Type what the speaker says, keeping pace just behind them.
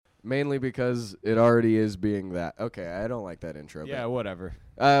mainly because it already is being that. Okay, I don't like that intro. Yeah, whatever.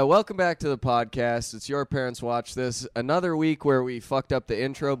 Welcome back to the podcast. It's Your Parents Watch This. Another week where we fucked up the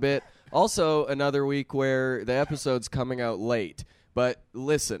intro bit. Also, another week where the episode's coming out late. But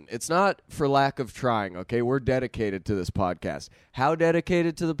listen, it's not for lack of trying, okay? We're dedicated to this podcast. How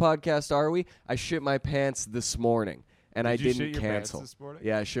dedicated to the podcast are we? I shit my pants this morning, and I didn't shit your cancel. pants this morning?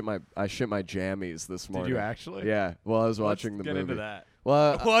 Yeah, I shit my jammies this morning. Did you actually? Yeah, while I was watching the Let's movie. get into that.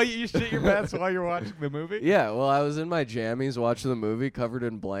 Well, Well, you shit your pants while you're watching the movie? yeah, well, I was in my jammies watching the movie, covered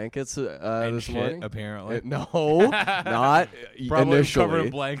in blankets And this shit, morning. apparently. No, not Probably initially. covered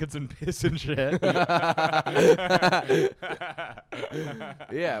in blankets and piss and shit.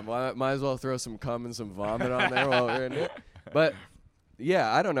 Yeah, might as well throw some cum and some vomit on there while we're in it. But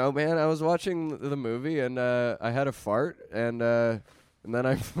yeah, I don't know, man. I was watching the movie and I had a fart and then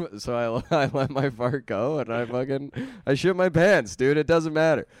I let my fart go and I shit my pants, dude. It doesn't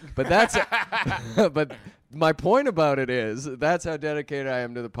matter. But that's but my point about it is that's how dedicated I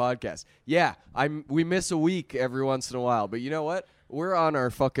am to the podcast. Yeah, we miss a week every once in a while, but you know what? We're on our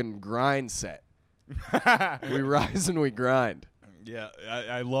fucking grind set. We rise and we grind. Yeah,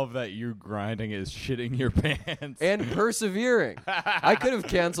 I love that you grinding is shitting your pants. And persevering. I could have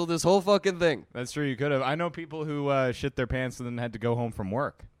canceled this whole fucking thing. That's true, you could have. I know people who shit their pants and then had to go home from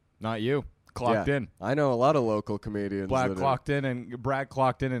work. Not you. Clocked Yeah. in. I know a lot of local comedians. Brad that clocked in,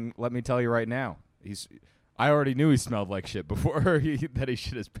 and let me tell you right now, I already knew he smelled like shit before that he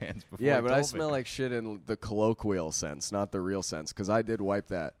shit his pants before. Yeah, he but I told smell me. like shit in the colloquial sense, not the real sense, because I did wipe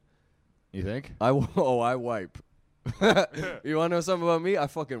that. You think? I wipe. You want to know something about me? I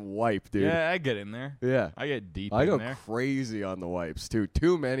fucking wipe, dude. Yeah, I get in there. Yeah. I get deep I in go there. crazy on the wipes, too.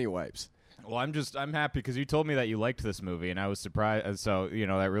 Too many wipes. Well, I'm happy because you told me that you liked this movie, and I was surprised. So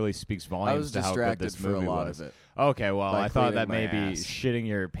that really speaks volumes I was to how good distracted this for movie a lot was. of it. Okay, well, By I thought cleaning that my maybe ass. shitting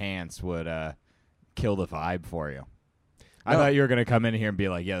your pants would kill the vibe for you. I No. thought you were gonna come in here and be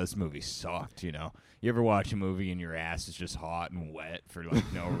like, "Yeah, this movie sucked." You ever watch a movie and your ass is just hot and wet for like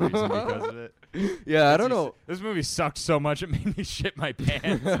no reason because of it? Yeah, I don't know. This movie sucked so much it made me shit my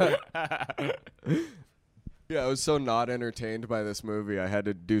pants. Yeah, I was so not entertained by this movie, I had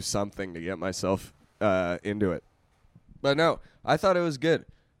to do something to get myself into it. But no, I thought it was good.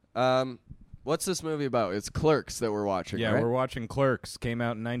 What's this movie about? It's Clerks that we're watching, Yeah, right? we're watching Clerks. Came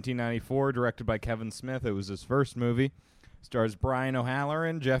out in 1994, directed by Kevin Smith. It was his first movie. Stars Brian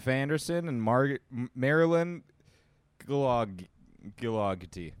O'Halloran, Jeff Anderson, and Marilyn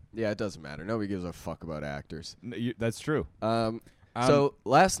Gilogety. Yeah, it doesn't matter. Nobody gives a fuck about actors. That's true. So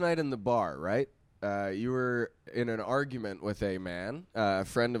last night in the bar, right? You were in an argument with a man, a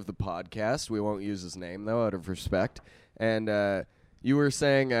friend of the podcast. We won't use his name, though, out of respect. And you were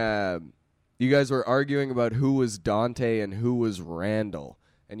saying you guys were arguing about who was Dante and who was Randall.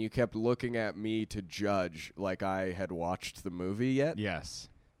 And you kept looking at me to judge like I had watched the movie yet. Yes.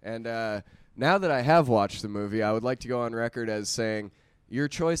 And now that I have watched the movie, I would like to go on record as saying your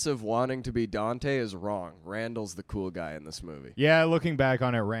choice of wanting to be Dante is wrong. Randall's the cool guy in this movie. Yeah, looking back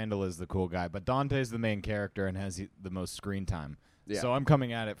on it, Randall is the cool guy, but Dante's the main character and has the most screen time. Yeah. So I'm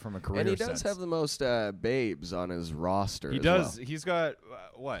coming at it from a career And he sense. does have the most babes on his roster. He as does. well. He's got,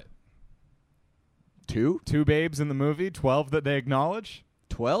 what? 2? 2 babes in the movie? 12 that they acknowledge?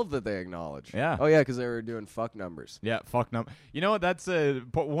 12 that they acknowledge. Yeah. Oh, yeah, because they were doing fuck numbers. Yeah, fuck no. You know what? That's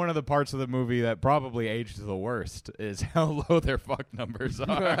one of the parts of the movie that probably aged the worst is how low their fuck numbers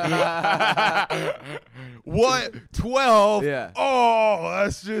are. What? 12? Yeah. Oh,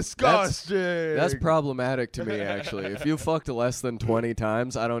 that's disgusting. That's problematic to me, actually. If you fucked less than 20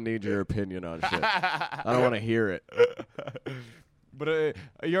 times, I don't need your opinion on shit. I don't want to hear it. But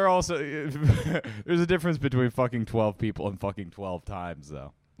you're also there's a difference between fucking 12 people and fucking 12 times,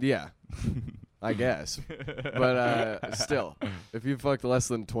 though. Yeah. I guess. But still, if you fucked less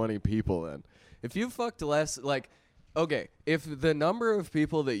than 20 people, then. If you fucked less, like, okay, if the number of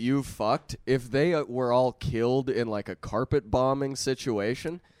people that you fucked, if they were all killed in, like, a carpet bombing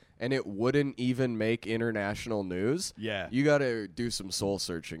situation, and it wouldn't even make international news, Yeah. you got to do some soul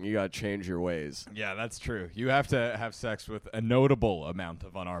searching. You got to change your ways. Yeah, that's true. You have to have sex with a notable amount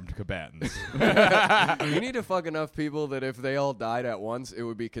of unarmed combatants. You need to fuck enough people that if they all died at once, it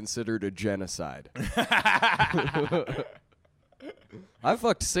would be considered a genocide. I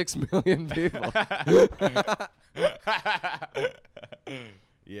fucked 6 million people.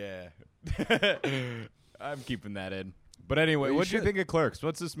 Yeah. I'm keeping that in. But anyway, Well, you what do you should. think of Clerks?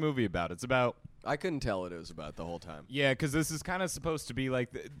 What's this movie about? It's about... I couldn't tell what it was about the whole time. Yeah, because this is kind of supposed to be like...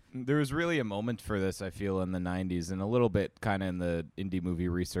 there was really a moment for this, I feel, in the 90s and a little bit kind of in the indie movie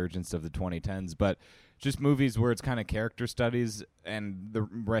resurgence of the 2010s. But just movies where it's kind of character studies and the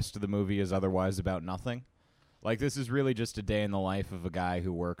rest of the movie is otherwise about nothing. Like, this is really just a day in the life of a guy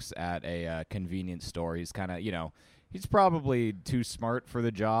who works at a convenience store. He's kind of, he's probably too smart for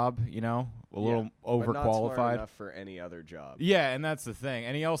the job, a little overqualified. But not smart enough for any other job. Yeah, and that's the thing.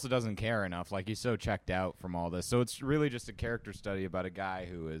 And he also doesn't care enough. Like, he's so checked out from all this. So it's really just a character study about a guy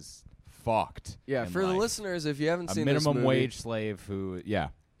who is fucked. Yeah, for the listeners, if you haven't seen this movie, a minimum wage slave who,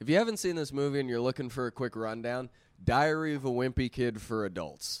 if you haven't seen this movie and you're looking for a quick rundown, Diary of a Wimpy Kid for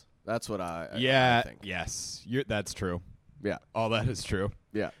adults. That's what I think. Yes, that's true. Yeah. All that is true.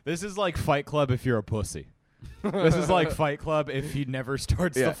 Yeah. This is like Fight Club if you're a pussy. This is like Fight Club if he never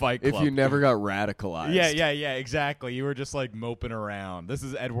starts the Fight Club. If you never got radicalized. Yeah, exactly. You were just like moping around. This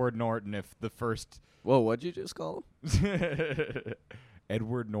is Edward Norton if the first... Whoa, what'd you just call him?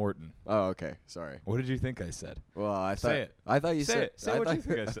 Edward Norton. Oh, okay. Sorry. What did you think I said? Well, I thought Say it. I thought you said. Say what you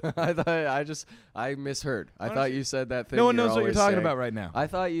think I said. I misheard. I thought you said that thing. No one knows what you're talking saying. about right now. I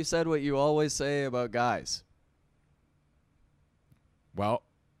thought you said what you always say about guys. Well,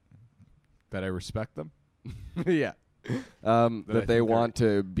 that I respect them. Yeah. That they want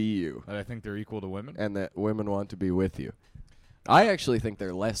to be you. That I think they're equal to women. And that women want to be with you. I actually think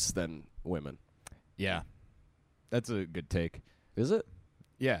they're less than women. Yeah. That's a good take. Is it?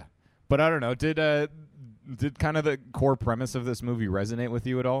 Yeah. But I don't know. Did kind of the core premise of this movie resonate with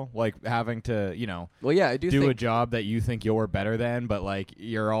you at all? Like having to, well, yeah, I do a job that you think you're better than, but like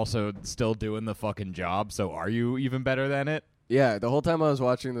you're also still doing the fucking job. So are you even better than it? Yeah, the whole time I was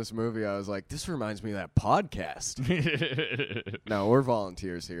watching this movie, I was like, this reminds me of that podcast. No, we're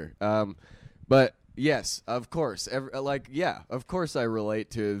volunteers here. But yes, of course. Of course I relate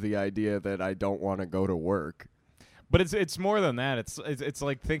to the idea that I don't want to go to work. But it's more than that. It's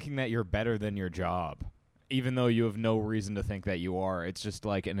like thinking that you're better than your job, even though you have no reason to think that you are. It's just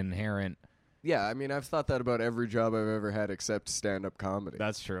like an inherent... Yeah, I mean, I've thought that about every job I've ever had except stand-up comedy.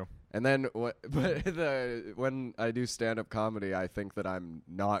 That's true. And then when I do stand-up comedy, I think that I'm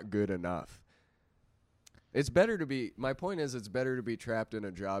not good enough. It's better to be... My point is it's better to be trapped in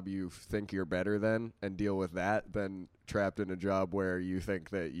a job you think you're better than and deal with that than trapped in a job where you think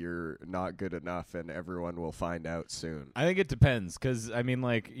that you're not good enough and everyone will find out soon. I think it depends because, I mean,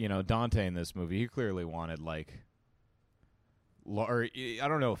 like, Dante in this movie, he clearly wanted, like... Or I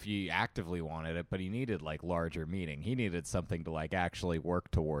don't know if he actively wanted it, but he needed, like, larger meaning. He needed something to, like, actually work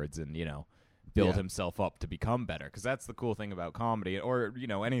towards and, build himself up to become better, because that's the cool thing about comedy, or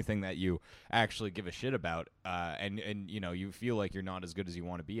anything that you actually give a shit about, and you feel like you're not as good as you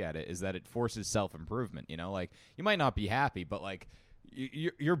want to be at it, is that it forces self-improvement. Like, you might not be happy, but like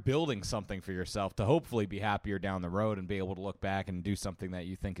you're building something for yourself to hopefully be happier down the road and be able to look back and do something that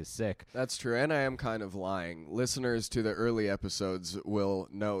you think is sick. That's true, and I am kind of lying. Listeners to the early episodes will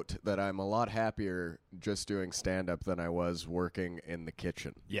note that I'm a lot happier just doing stand-up than I was working in the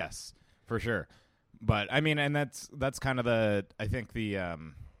kitchen. Yes. For sure. But I mean, and that's kind of the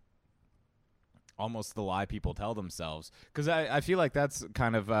almost the lie people tell themselves, because I feel like that's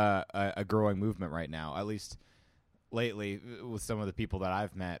kind of a growing movement right now, at least lately with some of the people that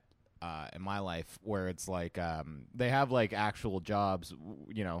I've met in my life, where it's like they have like actual jobs,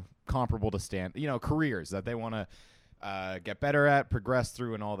 comparable to careers that they want to get better at, progress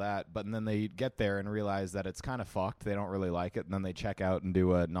through, and all that. But then they get there and realize that it's kind of fucked. They don't really like it, and then they check out and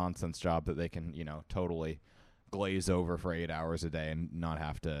do a nonsense job that they can, totally glaze over for 8 hours a day and not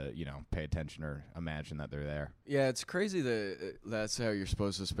have to, pay attention or imagine that they're there. Yeah, it's crazy that that's how you're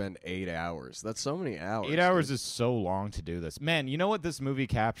supposed to spend 8 hours. That's so many hours. 8 hours is so long to do this. Man, you know what this movie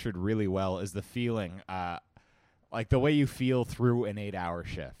captured really well is the feeling, like the way you feel through an 8-hour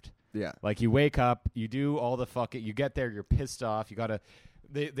shift. Yeah. Like, you wake up, you do all the you get there, you're pissed off, you gotta...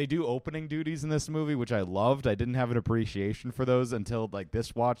 They do opening duties in this movie, which I loved. I didn't have an appreciation for those until, like,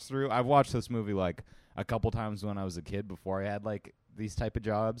 this watch through. I've watched this movie, like, a couple times when I was a kid before I had, like, these type of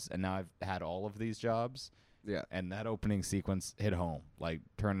jobs, and now I've had all of these jobs. Yeah. And that opening sequence hit home. Like,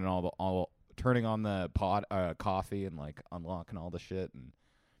 turning on the pot coffee and, like, unlocking all the shit and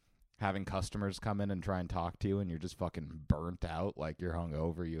having customers come in and try and talk to you, and you're just fucking burnt out, like you're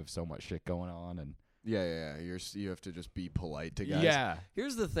hungover, you have so much shit going on, and yeah. You have to just be polite to guys. Yeah.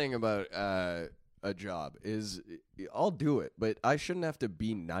 Here's the thing about a job is I'll do it, but I shouldn't have to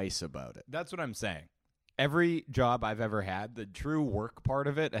be nice about it. That's what I'm saying. Every job I've ever had, the true work part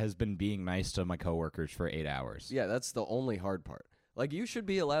of it has been being nice to my coworkers for 8 hours. Yeah, that's the only hard part. Like, you should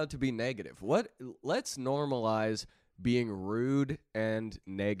be allowed to be negative. Let's normalize being rude and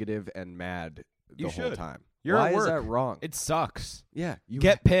negative and mad the whole time. You're Why at work. is that wrong? It sucks. Yeah, you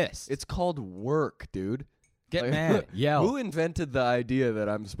get pissed. It's called work, dude. Get mad. Yell. Who invented the idea that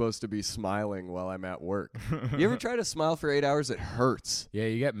I'm supposed to be smiling while I'm at work? You ever try to smile for 8 hours? It hurts. Yeah,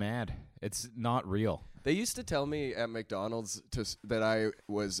 you get mad. It's not real. They used to tell me at McDonald's that I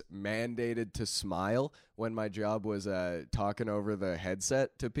was mandated to smile when my job was talking over the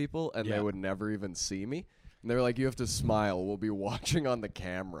headset to people, and they would never even see me. And they were like, you have to smile. We'll be watching on the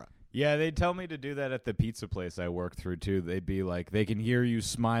camera. Yeah, they'd tell me to do that at the pizza place I worked through, too. They'd be like, they can hear you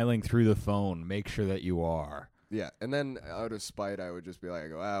smiling through the phone. Make sure that you are. Yeah, and then out of spite, I would just be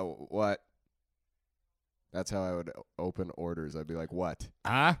like, what? That's how I would open orders. I'd be like, what?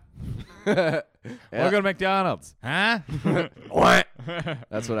 Huh? Yeah. Welcome to McDonald's. Huh? What?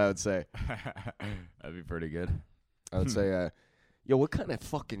 That's what I would say. That'd be pretty good. I would say, yo, what kind of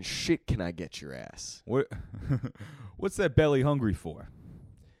fucking shit can I get your ass? What's that belly hungry for?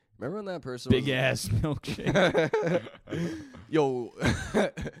 Remember when that person Big ass milkshake.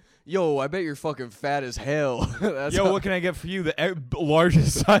 Yo, I bet you're fucking fat as hell. What can I get for you? The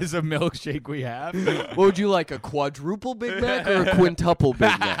largest size of milkshake we have. What would you like, a quadruple Big Mac or a quintuple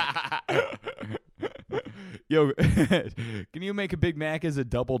Big Mac? Yo, can you make a Big Mac as a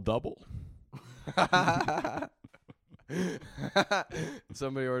double-double?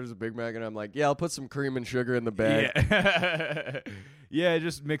 Somebody orders a Big Mac and I'm like, yeah, I'll put some cream and sugar in the bag. Yeah. Yeah,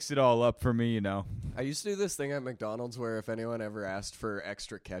 just mix it all up for me, you know. I used to do this thing at McDonald's where if anyone ever asked for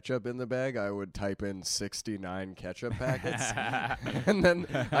extra ketchup in the bag, I would type in 69 ketchup packets. And then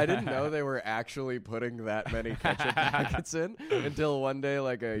I didn't know they were actually putting that many ketchup packets in until one day,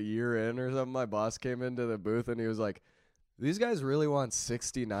 like a year in or something, my boss came into the booth and he was like, these guys really want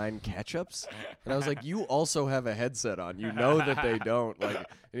 69 ketchups? And I was like, you also have a headset on. You know that they don't. Like,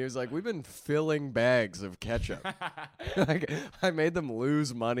 and he was like, we've been filling bags of ketchup. Like, I made them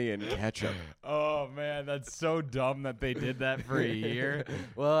lose money in ketchup. Oh, man, that's so dumb that they did that for a year.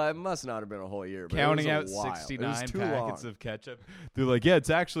 Well, it must not have been a whole year. But Counting it out was a while. 69 too packets long. of ketchup. They're like, yeah, it's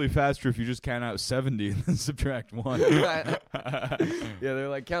actually faster if you just count out 70 and then subtract 1. Yeah, they're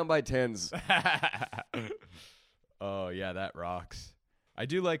like, count by tens. Oh, yeah, that rocks. I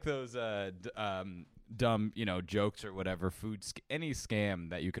do like those dumb, jokes or whatever. Any scam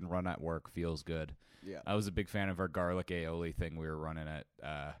that you can run at work feels good. Yeah. I was a big fan of our garlic aioli thing we were running at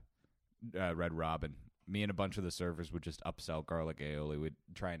Red Robin. Me and a bunch of the servers would just upsell garlic aioli. We'd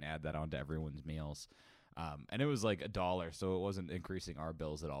try and add that onto everyone's meals. And it was like $1, so it wasn't increasing our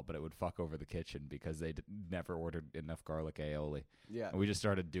bills at all, but it would fuck over the kitchen because they never ordered enough garlic aioli. Yeah. And we just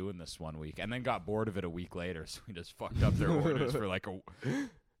started doing this one week and then got bored of it a week later, so we just fucked up their orders for like I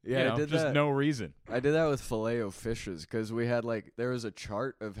did just that. no reason. I did that with Filet-O-Fishes because we had there was a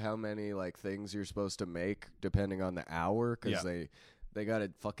chart of how many things you're supposed to make depending on the hour because they got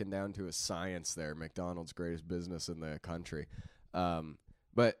it fucking down to a science there. McDonald's, greatest business in the country.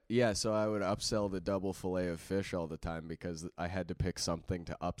 But yeah, so I would upsell the double fillet of fish all the time because I had to pick something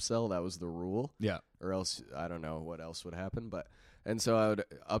to upsell. That was the rule. Yeah. Or else I don't know what else would happen. And so I would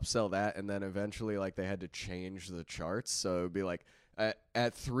upsell that, and then eventually they had to change the charts. So it would be like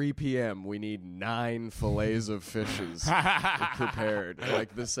at 3 p.m. we need 9 fillets of fishes prepared,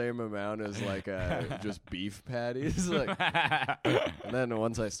 like the same amount as just beef patties. And then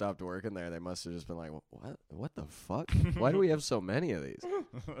once I stopped working there, they must have just been like, what the fuck? Why do we have so many of these?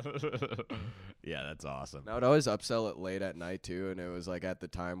 Yeah, that's awesome. I would always upsell it late at night too, and it was at the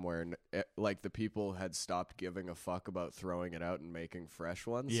time where the people had stopped giving a fuck about throwing it out and making fresh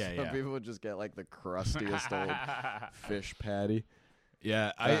ones. Yeah, so yeah. people would just get the crustiest old fish patty.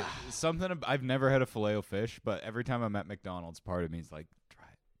 Yeah, I've never had a Filet-O-Fish, but every time I'm at McDonald's, part of me is like, try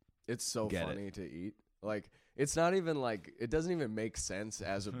it. It's so Get funny to eat. It's not even it doesn't even make sense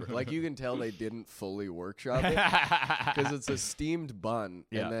as a you can tell they didn't fully workshop it because it's a steamed bun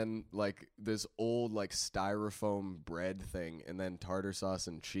and then this old styrofoam bread thing and then tartar sauce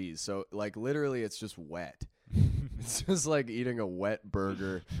and cheese. So literally it's just wet. It's just eating a wet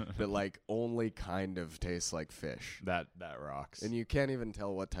burger that only kind of tastes like fish. That rocks. And you can't even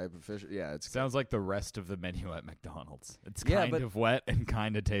tell what type of fish. Yeah, it sounds like the rest of the menu at McDonald's. It's Yeah, kind of wet and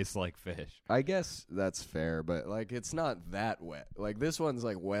kind of tastes like fish. I guess that's fair, but it's not that wet. This one's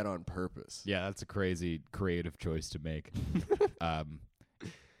wet on purpose. Yeah, that's a crazy creative choice to make.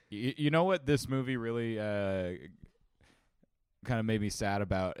 You know what this movie really kind of made me sad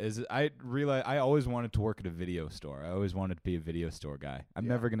about is I realized I always wanted to work at a video store. I always wanted to be a video store guy. I'm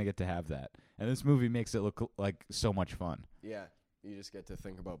never going to get to have that. And this movie makes it look like so much fun. Yeah. You just get to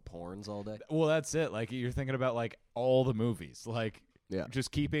think about porns all day. Well, that's it. You're thinking about all the movies.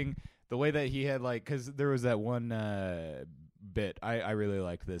 Just keeping the way that he had cuz there was that one bit. I really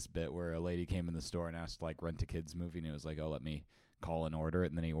liked this bit where a lady came in the store and asked Rent a Kid's movie and it was oh, let me call and order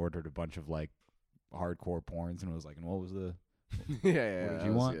it, and then he ordered a bunch of hardcore porns, and was like, and what was the yeah. what did that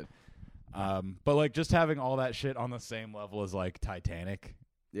you was want? good. But like just having all that shit on the same level as like Titanic.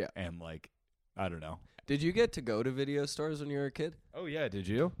 Yeah. And like, I don't know. Did you get to go to video stores when you were a kid? Oh yeah, did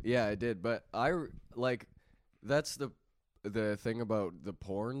you? Yeah, I did. But like, that's the thing about the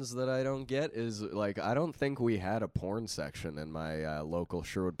porns that I don't get is like I don't think we had a porn section in my local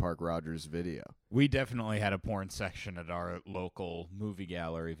Sherwood Park Rogers video. We definitely had a porn section at our local movie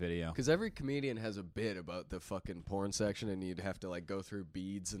gallery video. Because every comedian has a bit about the fucking porn section, and you'd have to like go through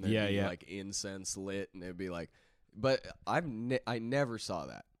beads and there'd be like incense lit, and it'd be like, but I never saw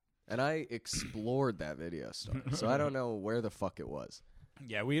that, and I explored that video store, so I don't know where the fuck it was.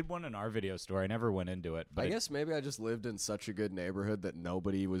 Yeah, we had one in our video store. I never went into it. But I guess maybe I just lived in such a good neighborhood that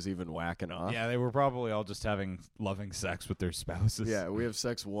nobody was even whacking off. Yeah, they were probably all just having loving sex with their spouses. Yeah, we have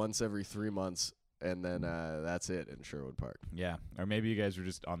sex once every 3 months, and then that's it in Sherwood Park. Yeah, or maybe you guys were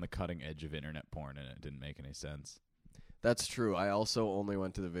just on the cutting edge of internet porn and it didn't make any sense. That's true. I also only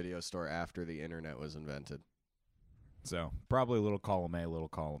went to the video store after the internet was invented. So probably a little column A, little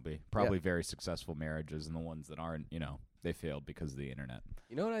column B. Probably very successful marriages, and the ones that aren't, they failed because of the internet.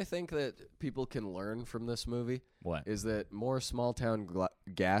 You know what I think that people can learn from this movie? What? Is that more small-town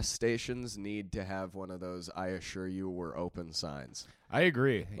gas stations need to have one of those "I assure you we're open" signs. I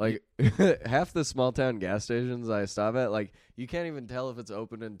agree. Like, half the small-town gas stations I stop at, like, you can't even tell if it's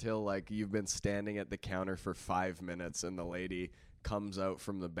open until, like, you've been standing at the counter for 5 minutes and the lady comes out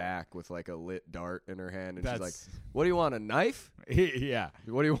from the back with like a lit dart in her hand, and she's like, "What do you want? A knife? Yeah.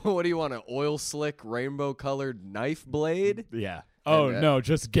 What do you want? An oil slick, rainbow colored knife blade? Yeah. Oh no,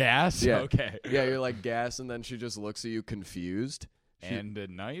 just gas. Yeah. Okay. Yeah, you're like gas, and then she just looks at you confused. And a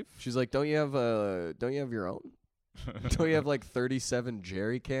knife. She's like, Don't you have your own? Don't you have like 37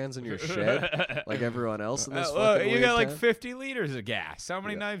 jerry cans in your shed like everyone else in this fucking you weird got like town? 50 liters of gas. How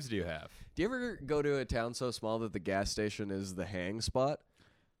many knives do you have? Do you ever go to a town so small that the gas station is the hang spot?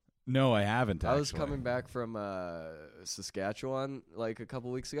 No, I haven't. I was coming back from Saskatchewan like a couple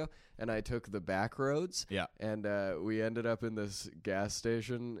weeks ago, and I took the back roads. Yeah. And we ended up in this gas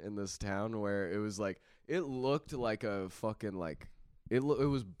station in this town where it was like, it looked like a fucking like, it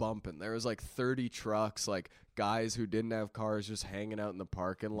was bumping. There was like 30 trucks, like guys who didn't have cars just hanging out in the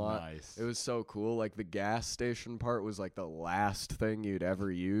parking lot. Nice. It was so cool. Like the gas station part was like the last thing you'd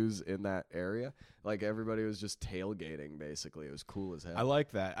ever use in that area. Like everybody was just tailgating basically. It was cool as hell. I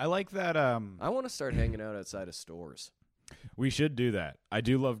like that. I want to start hanging out outside of stores. We should do that. I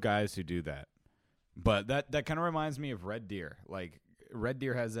do love guys who do that. But that kind of reminds me of Red Deer. Like Red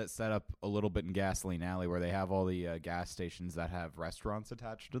Deer has that set up a little bit in Gasoline Alley where they have all the gas stations that have restaurants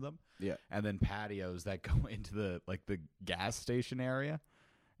attached to them. Yeah. And then patios that go into the gas station area.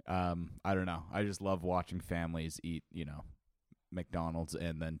 I don't know. I just love watching families eat, McDonald's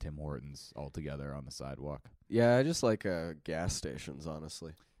and then Tim Hortons all together on the sidewalk. Yeah, I just like gas stations,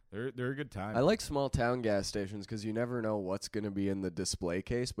 honestly. They're a good time. I like small town gas stations because you never know what's going to be in the display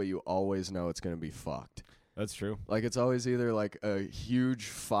case, but you always know it's going to be fucked. That's true. Like it's always either like a huge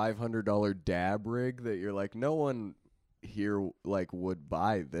 $500 dab rig that you're like, no one here like would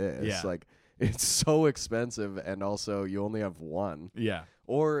buy this. Yeah. Like it's so expensive, and also you only have one. Yeah.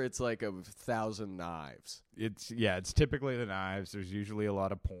 Or it's like 1,000 knives. It's typically the knives. There's usually a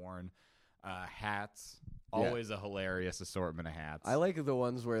lot of porn, hats. Always a hilarious assortment of hats. I like the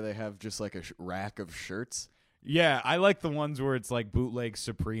ones where they have just like a rack of shirts. Yeah, I like the ones where it's like bootleg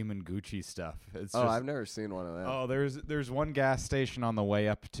Supreme and Gucci stuff. It's just, I've never seen one of them. Oh, there's one gas station on the way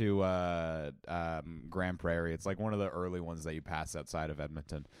up to Grand Prairie. It's like one of the early ones that you pass outside of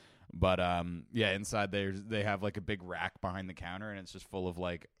Edmonton. But inside they have like a big rack behind the counter, and it's just full of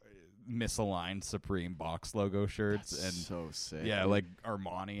like misaligned Supreme box logo shirts. That's and so sick. Yeah, like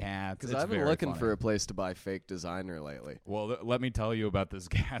Armani hats. Because I've been looking for a place to buy fake designer lately. Well, let me tell you about this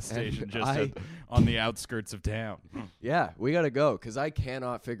gas station on the outskirts of town. Yeah, we got to go because I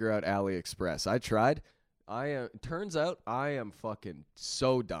cannot figure out AliExpress. I tried. Turns out I am fucking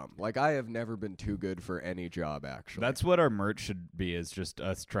so dumb. Like I have never been too good for any job, actually. That's what our merch should be, is just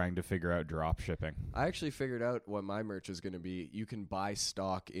us trying to figure out drop shipping. I actually figured out what my merch is going to be. You can buy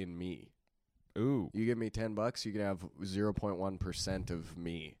stock in me. Ooh. You give me $10, you can have 0.1% of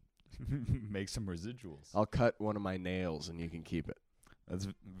me. Make some residuals. I'll cut one of my nails and you can keep it. That's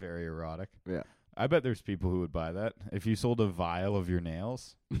very erotic. Yeah. I bet there's people who would buy that. If you sold a vial of your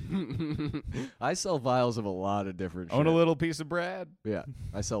nails. I sell vials of a lot of different shit. Own a little piece of Brad. Yeah.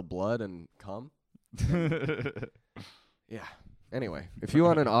 I sell blood and cum. Yeah. Anyway, if you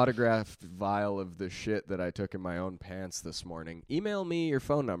want an autographed vial of the shit that I took in my own pants this morning, email me your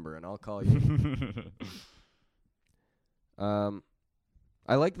phone number and I'll call you.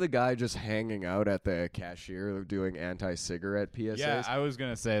 I like the guy just hanging out at the cashier doing anti-cigarette PSAs. Yeah, I was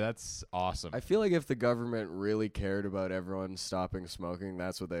gonna say that's awesome. I feel like if the government really cared about everyone stopping smoking,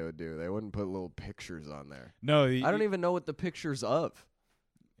 that's what they would do. They wouldn't put little pictures on there. No, I don't even know what the picture's of.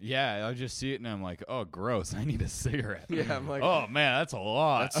 Yeah, I just see it and I'm like, oh, gross. I need a cigarette. Yeah, I'm like, oh man, that's a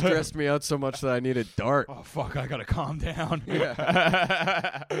lot. that stressed me out so much that I need a dart. Oh fuck, I gotta calm down.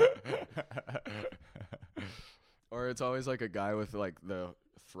 Yeah. Or it's always like a guy with like the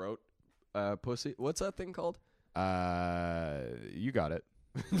throat pussy. What's that thing called? You got it.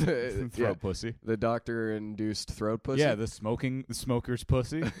 Throat Throat pussy. The doctor-induced throat pussy. Yeah, the smoker's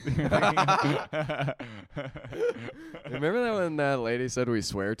pussy. Remember that when that lady said we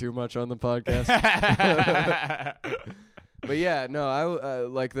swear too much on the podcast? But yeah, no, I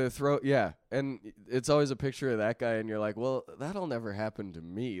like the throat. Yeah, and it's always a picture of that guy, and you're like, well, that'll never happen to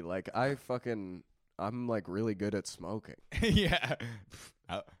me. Like I'm like really good at smoking. Yeah.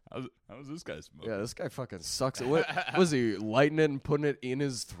 How's this guy smoking? Yeah, this guy fucking sucks. What was he lighting it and putting it in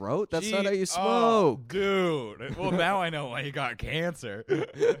his throat? That's not how you smoke, dude. Well, now I know why you got cancer.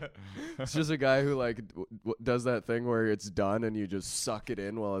 It's just a guy who like does that thing where it's done and you just suck it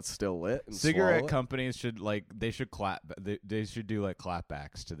in while it's still lit. And Cigarette companies should clap. They should do like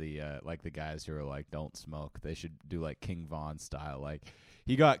clapbacks to the like the guys who are like don't smoke. They should do like King Von style. Like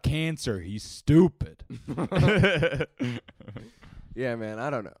he got cancer. He's stupid. Yeah, man, I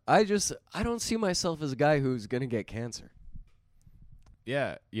don't know. I don't see myself as a guy who's going to get cancer.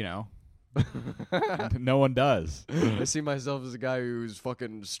 Yeah, you know. No one does. I see myself as a guy who's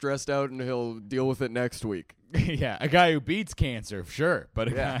fucking stressed out and he'll deal with it next week. Yeah, a guy who beats cancer, sure,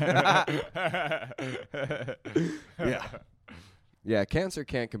 but yeah. Yeah, cancer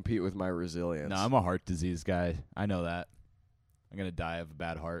can't compete with my resilience. No, I'm a heart disease guy. I know that. I'm going to die of a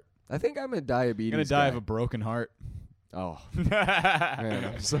bad heart. I think I'm a diabetes I'm going to die of a broken heart. Oh, man,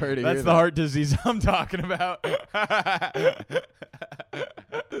 I'm sorry to hear That's the heart disease I'm talking about.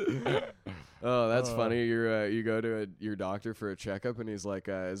 Oh, that's funny. You go to your doctor for a checkup, and he's like,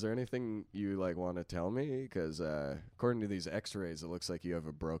 "Is there anything you like want to tell me? Because according to these X-rays, it looks like you have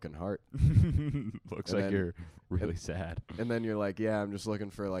a broken heart." Looks like you're really sad. And then you're like, "Yeah, I'm just looking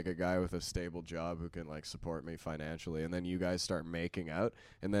for like a guy with a stable job who can like support me financially." And then you guys start making out,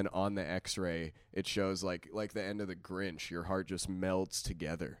 and then on the X-ray, it shows like the end of the Grinch, your heart just melds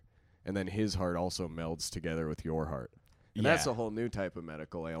together, and then his heart also melds together with your heart. And that's a whole new type of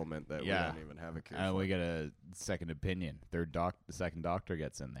medical ailment that we don't even have a cure for. We get a second opinion. The second doctor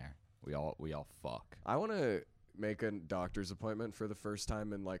gets in there. We all fuck. I want to make a doctor's appointment for the first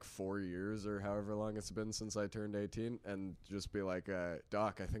time in like 4 years or however long it's been since I turned 18 and just be like,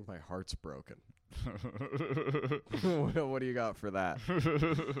 Doc, I think my heart's broken. What do you got for that?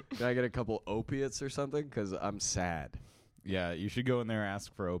 Can I get a couple opiates or something? Because I'm sad. Yeah, you should go in there and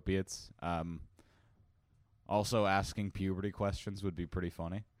ask for opiates. Also, asking puberty questions would be pretty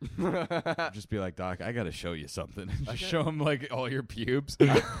funny. Just be like, Doc, I got to show you something. Just show him, like, all your pubes.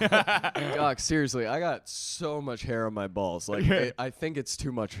 Doc, seriously, I got so much hair on my balls. Like, I think it's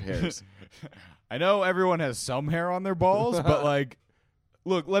too much hairs. I know everyone has some hair on their balls, but, like,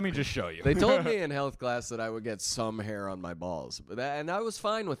 look, let me just show you. They told me in health class that I would get some hair on my balls, and I was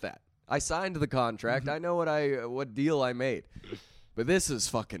fine with that. I signed the contract. I know what deal I made. But this is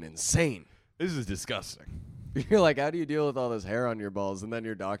fucking insane. This is disgusting. You're like, how do you deal with all this hair on your balls? And then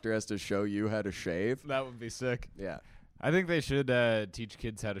your doctor has to show you how to shave? That would be sick. Yeah. I think they should teach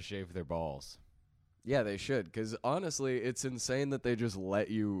kids how to shave their balls. Yeah, they should. Because honestly, it's insane that they just let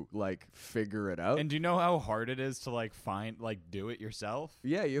you, like, figure it out. And do you know how hard it is to, like, do it yourself?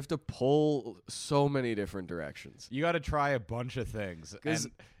 Yeah, you have to pull so many different directions. You got to try a bunch of things.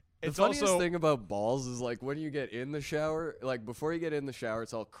 And the funniest thing about balls is, like, when you get in the shower, like, before you get in the shower,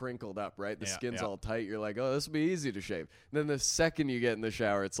 it's all crinkled up, right? The skin's all tight. You're like, oh, this will be easy to shave. And then the second you get in the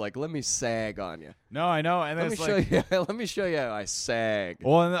shower, it's like, let me sag on you. No, I know. And let me show you how I sag.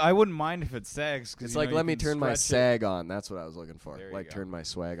 Well, and I wouldn't mind if it sags. It's like, let me turn my sag on. That's what I was looking for. There Like, turn my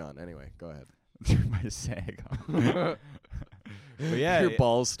swag on. Anyway, go ahead. Turn my sag on. But yeah, your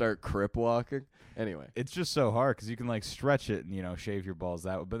balls start crip walking. Anyway, it's just so hard because you can like stretch it and shave your balls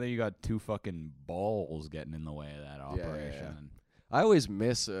that way, but then you got two fucking balls getting in the way of that operation. Yeah. I always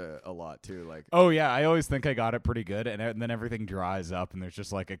miss a lot too. Like, oh yeah, I always think I got it pretty good, and then everything dries up, and there's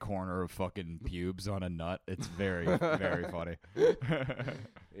just like a corner of fucking pubes on a nut. It's very very funny.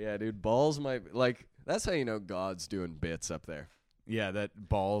 Yeah, dude, balls might like. That's how you know God's doing bits up there. Yeah, that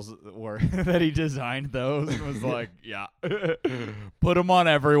balls were that he designed those and was like, yeah, put them on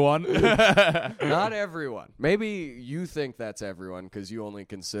everyone. Not everyone. Maybe you think that's everyone because you only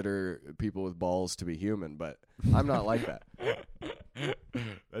consider people with balls to be human, but I'm not like that.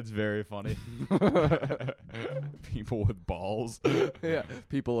 That's very funny. People with balls. Yeah,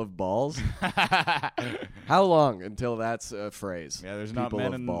 people of balls. How long until that's a phrase? Yeah, there's people not men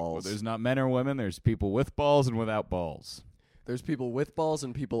of and balls. There's not men or women. There's people with balls and without balls. There's people with balls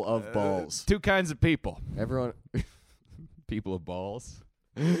and people of balls. Two kinds of people. Everyone. People of balls.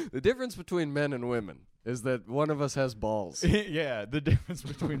 The difference between men and women is that one of us has balls. Yeah, the difference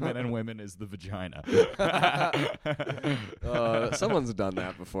between men and women is the vagina. Someone's done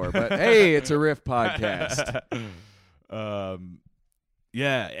that before, but hey, it's a riff podcast.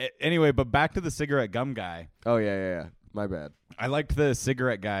 Anyway, but back to the cigarette gum guy. Oh yeah. My bad. I liked the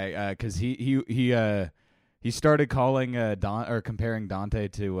cigarette guy because he started calling comparing Dante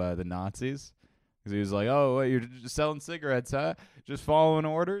to the Nazis. Because he was like, "Oh, what, you're just selling cigarettes, huh? Just following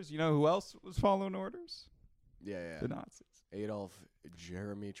orders." You know who else was following orders? Yeah. The Nazis. Adolf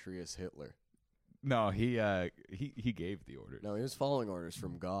Jeremetrius Hitler. No, he gave the orders. No, he was following orders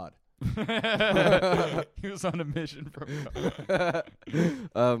from God. He was on a mission from God.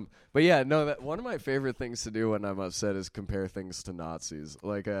 But yeah, no, that one of my favorite things to do when I'm upset is compare things to Nazis.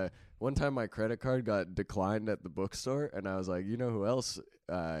 Like one time my credit card got declined at the bookstore, and I was like, you know who else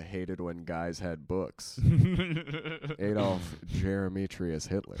hated when guys had books? Adolf Jeremetrius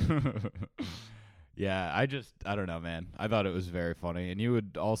Hitler. Yeah, I don't know, man. I thought it was very funny. And you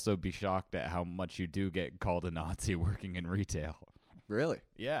would also be shocked at how much you do get called a Nazi working in retail. Really?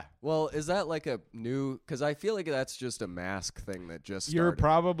 Yeah. Well, is that like a new... Because I feel like that's just a mask thing that just started. You're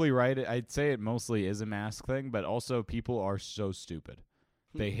probably right. I'd say it mostly is a mask thing, but also people are so stupid.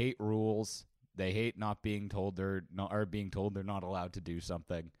 They hate rules. They hate not being told they're not allowed to do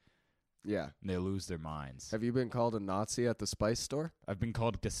something. Yeah. And they lose their minds. Have you been called a Nazi at the spice store? I've been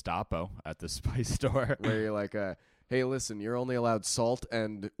called Gestapo at the spice store. Where you're like, hey, listen, you're only allowed salt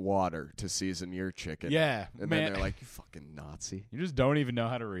and water to season your chicken. Yeah. And man. then they're like, you fucking Nazi. You just don't even know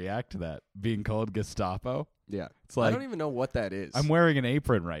how to react to that, being called Gestapo. Yeah. It's like, I don't even know what that is. I'm wearing an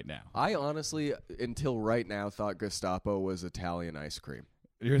apron right now. I honestly, until right now, thought Gestapo was Italian ice cream.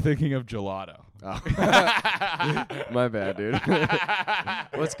 You're thinking of gelato. Oh. My bad, dude.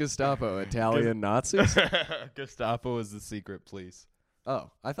 What's Gestapo? Italian Nazis? Gestapo is the secret police.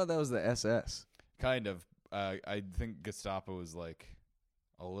 Oh, I thought that was the SS. Kind of. I think Gestapo is like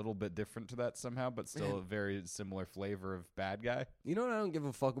a little bit different to that somehow, but still a very similar flavor of bad guy. You know what I don't give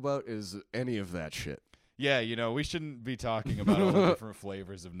a fuck about is any of that shit. Yeah, we shouldn't be talking about all the different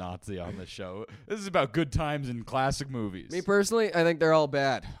flavors of Nazi on this show. This is about good times in classic movies. Me personally, I think they're all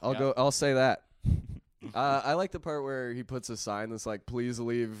bad. I'll say that. I like the part where he puts a sign that's like, please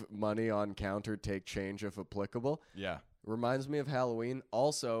leave money on counter, take change if applicable. Yeah. Reminds me of Halloween.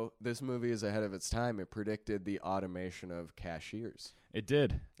 Also, this movie is ahead of its time. It predicted the automation of cashiers. It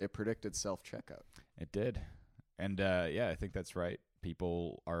did. It predicted self-checkout. It did. And I think that's right.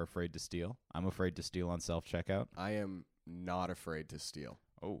 People are afraid to steal. I'm afraid to steal on self-checkout. I am not afraid to steal.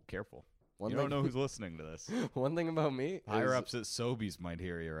 Oh, careful. You don't know who's listening to this. One thing about me Higher ups at Sobeys might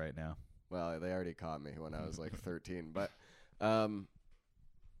hear you right now. Well, they already caught me when I was like 13. But,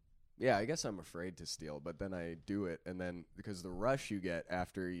 yeah, I guess I'm afraid to steal. But then I do it. And then because the rush you get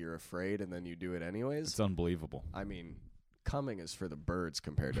after you're afraid and then you do it anyways. It's unbelievable. I mean, coming is for the birds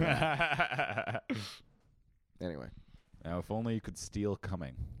compared to that. Anyway. Now, if only you could steal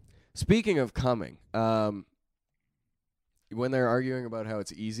coming. Speaking of coming, when they're arguing about how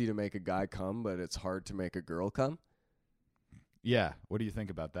it's easy to make a guy come, but it's hard to make a girl come. Yeah. What do you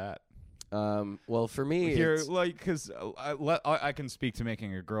think about that? Well, for me, because I can speak to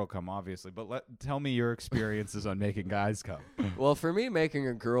making a girl come, obviously, but tell me your experiences on making guys come. Well, for me, making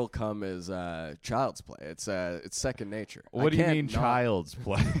a girl come is child's play. It's second nature. What do you mean child's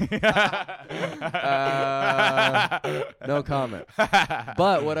play? No comment.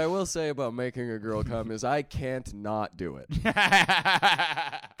 But what I will say about making a girl come is I can't not do it.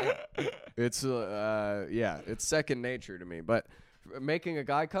 It's it's second nature to me. But making a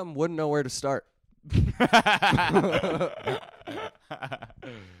guy come, wouldn't know where to start.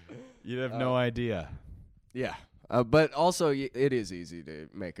 You'd have no idea. Yeah. But also, it is easy to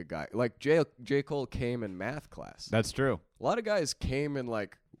make a guy. Like, J. Cole came in math class. That's true. A lot of guys came in,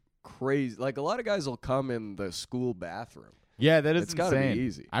 like, crazy. Like, a lot of guys will come in the school bathroom. Yeah, that is it's insane. It's gotta be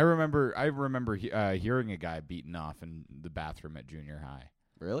easy. I remember hearing a guy beaten off in the bathroom at junior high.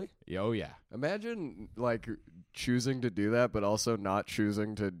 Really? Oh, yeah. Imagine, like, choosing to do that, but also not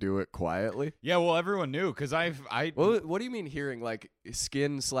choosing to do it quietly. Yeah, well, everyone knew, because What do you mean hearing, like,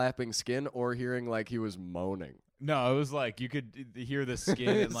 skin slapping skin, or hearing, like, he was moaning? No, it was like, you could hear the skin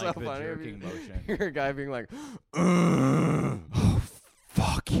and, like, the funny. jerking motion. Hear a guy being like, oh,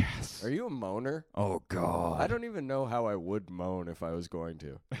 fuck yes. Are you a moaner? Oh God. I don't even know how I would moan if I was going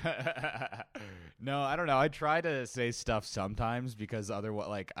to. No, I don't know. I try to say stuff sometimes because otherwise,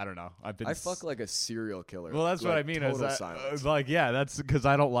 like, I don't know. I fuck like a serial killer. Well, that's what I like, mean. Total Is silence. like, yeah, that's because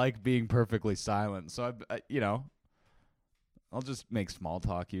I don't like being perfectly silent. So I'll just make small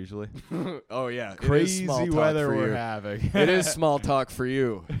talk usually. Oh yeah, Crazy it is small talk weather for we're you. having. It is small talk for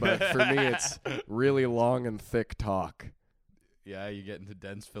you, but for me, it's really long and thick talk. Yeah, you get into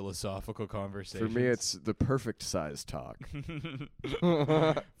dense philosophical For conversations. me, it's the perfect size talk.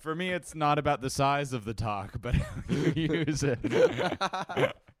 For me, it's not about the size of the talk, but how you use it.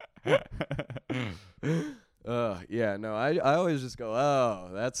 Yeah, no, I always just go,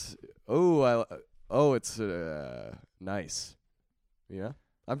 it's nice. Yeah,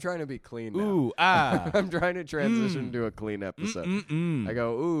 I'm trying to be clean now. Ooh, I'm trying to transition to a clean episode. I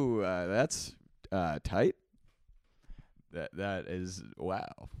go, ooh, that's tight. That is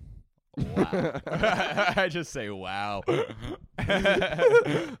wow. Wow. I just say wow.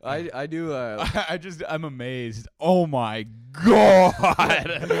 I do. I'm amazed. Oh my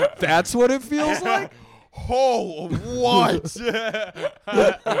God. That's what it feels like. Oh, what?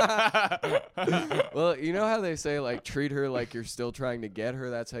 Well, you know how they say, like, treat her like you're still trying to get her.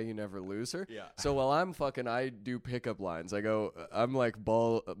 That's how you never lose her. Yeah. So while I'm fucking, I do pickup lines. I go, I'm like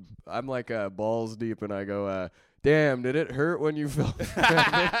balls deep, and I go, damn, did it hurt when you fell?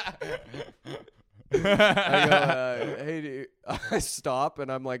 I go, hey, I stop,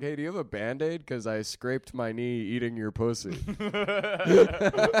 and I'm like, hey, do you have a Band-Aid? Because I scraped my knee eating your pussy.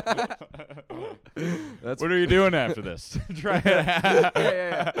 What are you doing after this? Try it.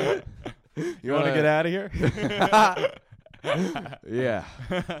 Yeah. You want to get out of here? Yeah.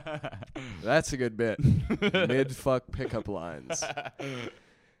 That's a good bit. Mid-fuck pickup lines.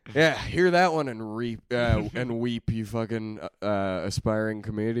 Yeah, hear that one and weep, you fucking aspiring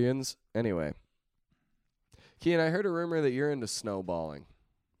comedians. Anyway. Kean, I heard a rumor that you're into snowballing.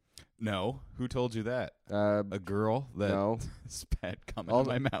 No. Who told you that? A girl that no. spat coming All in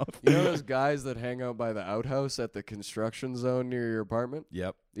my mouth. You know those guys that hang out by the outhouse at the construction zone near your apartment?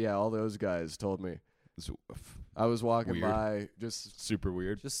 Yep. Yeah, all those guys told me. It's I was walking weird. by just Super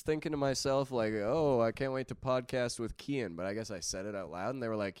weird. Just thinking to myself, like, oh, I can't wait to podcast with Kean. But I guess I said it out loud, and they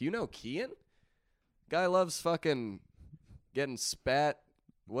were like, you know Kean? Guy loves fucking getting spat.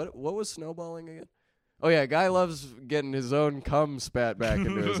 What was snowballing again? Oh, yeah, guy loves getting his own cum spat back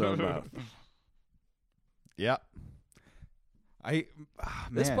into his own mouth. Yeah.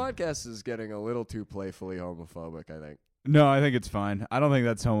 This podcast is getting a little too playfully homophobic, I think. No, I think it's fine. I don't think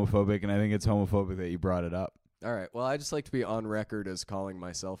that's homophobic, and I think it's homophobic that you brought it up. All right, well, I just like to be on record as calling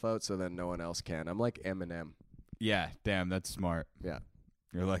myself out so then no one else can. I'm like Eminem. Yeah, damn, that's smart. Yeah.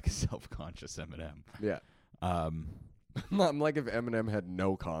 You're like a self-conscious Eminem. Yeah. I'm like if Eminem had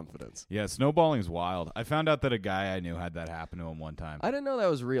no confidence. Yeah, snowballing's wild. I found out that a guy I knew had that happen to him one time. I didn't know that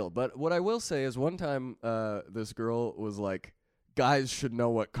was real, but what I will say is one time this girl was like, guys should know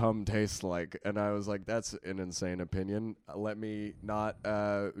what cum tastes like. And I was like, that's an insane opinion. Let me not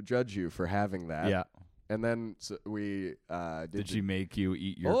judge you for having that. Yeah. And then we did she make you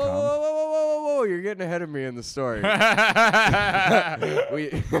eat your cum? cum? Whoa, you're getting ahead of me in the story.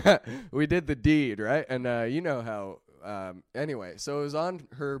 we did the deed, right? And you know how anyway, so it was on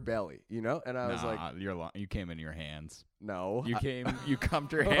her belly, you know? And I was like, you came in your hands. No. You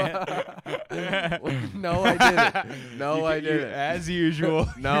cumped her hand. No, I didn't. No, I didn't. As usual.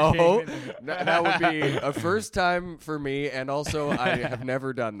 No. That would be a first time for me, and also I have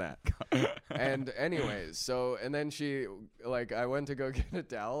never done that. And anyways, and then she, like, I went to go get a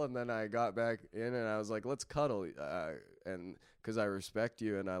towel, and then I got back in, and I was like, let's cuddle, and because I respect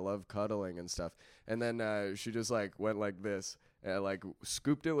you, and I love cuddling and stuff. And then she just, like, went like this, and, like,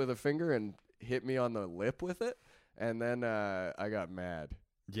 scooped it with a finger and hit me on the lip with it. And then I got mad.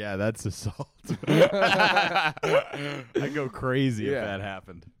 Yeah, that's assault. I go crazy if that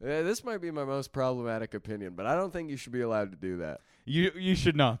happened. This might be my most problematic opinion, but I don't think you should be allowed to do that. You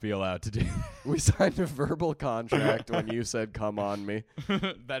should not be allowed to do that. We signed a verbal contract when you said come on me.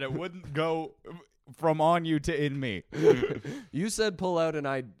 That it wouldn't go from on you to in me. You said pull out, and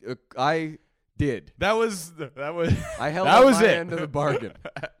I did. That was I held that up was my it. end of the bargain.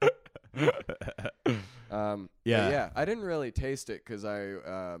 Yeah. I didn't really taste it because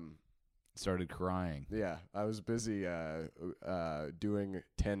I started crying. Yeah, I was busy doing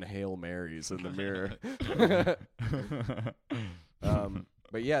 10 Hail Marys in the mirror.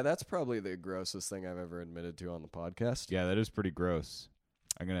 But yeah, that's probably the grossest thing I've ever admitted to on the podcast. Yeah, that is pretty gross.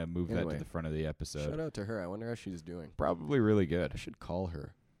 I'm gonna move that to the front of the episode. Shout out to her. I wonder how she's doing. Probably really good. I should call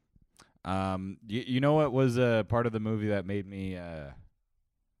her. You know what was a part of the movie that made me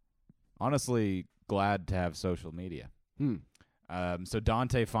honestly glad to have social media. So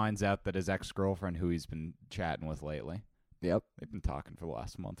Dante finds out that his ex-girlfriend, who he's been chatting with lately, Yep. they've been talking for the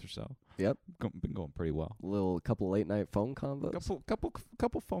last month or so. Yep. Been going pretty well. Couple late night phone combos.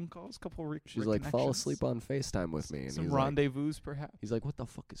 Couple phone calls, She's like, fall asleep on FaceTime with me. And some he's rendezvous, perhaps. He's like, what the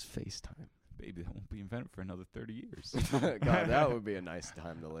fuck is FaceTime? Baby, that won't be invented for another 30 years. God, that would be a nice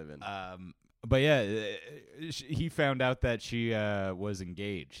time to live in. But yeah, he found out that she was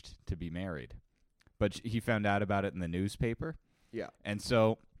engaged to be married. But he found out about it in the newspaper. Yeah. And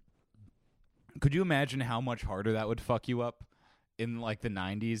so, could you imagine how much harder that would fuck you up in like the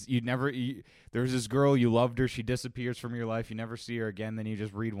 90s? There's this girl, you loved her, she disappears from your life, you never see her again, then you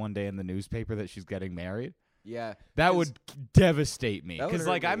just read one day in the newspaper that she's getting married. Yeah. That would devastate me. That would Because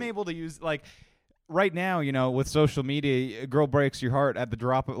like hurt me. I'm able to use like right now, with social media, a girl breaks your heart at the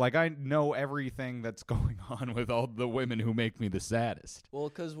drop of like I know everything that's going on with all the women who make me the saddest. Well,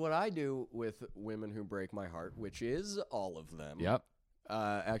 because what I do with women who break my heart, which is all of them. Yep.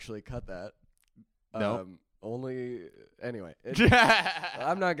 Actually, cut that. Nope. Anyway,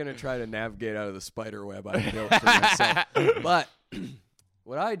 I'm not going to try to navigate out of the spider web I built for myself. But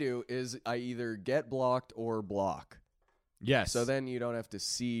what I do is I either get blocked or block. Yes. So then you don't have to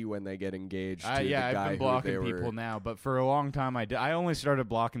see when they get engaged to the yeah, guy I've been who blocking they were. people now, but for a long time I only started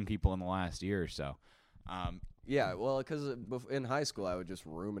blocking people in the last year or so. Yeah, well, because in high school I would just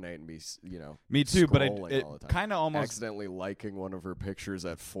ruminate and be, Me too, but scrolling it all the time. kind of almost accidentally liking one of her pictures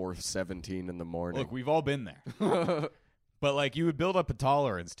at 4:17 in the morning. Look, we've all been there. But like you would build up a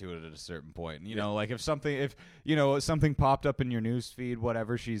tolerance to it at a certain point. Like if something popped up in your news feed,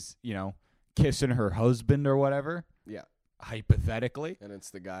 whatever, she's, kissing her husband or whatever. Yeah. Hypothetically. And it's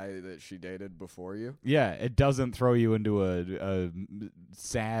the guy that she dated before you. Yeah, it doesn't throw you into a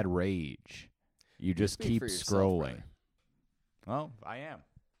sad rage. You just Speak keep for yourself, scrolling. brother. Well, I am.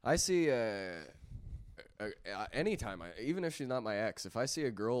 I see anytime, even if she's not my ex, if I see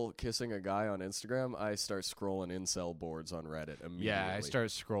a girl kissing a guy on Instagram, I start scrolling incel boards on Reddit immediately. Yeah, I start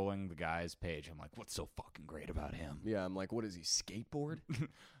scrolling the guy's page. I'm like, what's so fucking great about him? Yeah, I'm like, what is he, skateboard?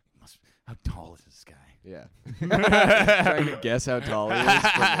 How tall is this guy? Yeah. Trying to guess how tall he is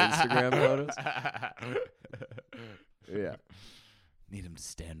from Instagram photos. Yeah. Need him to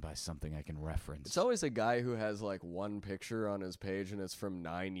stand by something I can reference. It's always a guy who has like one picture on his page and it's from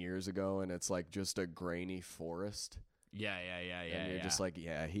 9 years ago and it's like just a grainy forest. Yeah. And you're just like,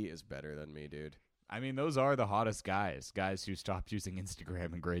 yeah, he is better than me, dude. I mean, those are the hottest guys who stopped using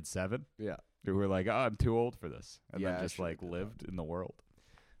Instagram in grade 7. Yeah. Who were like, oh, I'm too old for this. And Yeah, then I just like should've did lived in the world.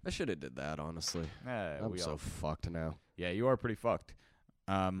 I should have did that, honestly. I'm so fucked now. Yeah, you are pretty fucked.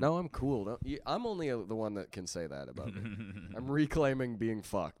 No, I'm cool. I'm only the one that can say that about me. I'm reclaiming being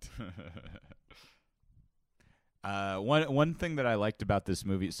fucked. One thing that I liked about this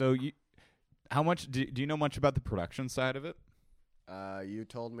movie. So, how much do you know much about the production side of it? You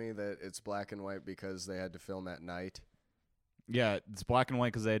told me that it's black and white because they had to film at night. Yeah, it's black and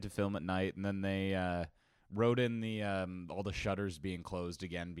white because they had to film at night, and then they wrote in the all the shutters being closed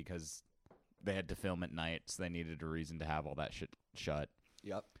again because they had to film at night, so they needed a reason to have all that shit shut.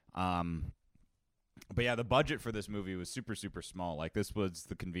 Yep. But yeah, the budget for this movie was super, super small. Like, this was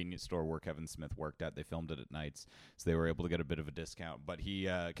the convenience store where Kevin Smith worked at. They filmed it at nights, so they were able to get a bit of a discount. But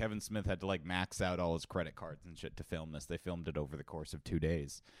Kevin Smith had to, like, max out all his credit cards and shit to film this. They filmed it over the course of 2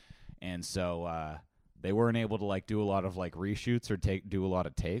 days. And so they weren't able to, like, do a lot of, like, reshoots or do a lot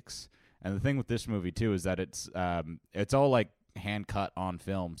of takes. And the thing with this movie, too, is that it's all, like, hand cut on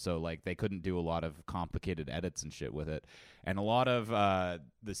film, so like they couldn't do a lot of complicated edits and shit with it, and a lot of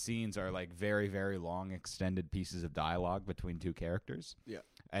the scenes are like very, very long extended pieces of dialogue between two characters. Yeah,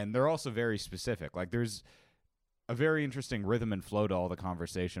 and they're also very specific. Like there's a very interesting rhythm and flow to all the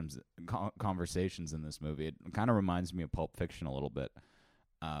conversations in this movie. It kind of reminds me of Pulp Fiction a little bit.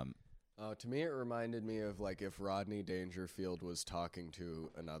 To me, it reminded me of like if Rodney Dangerfield was talking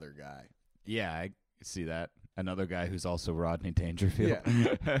to another guy. Yeah, I see that. Another guy who's also Rodney Dangerfield.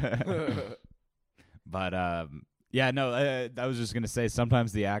 Yeah. But, yeah, no, I was just going to say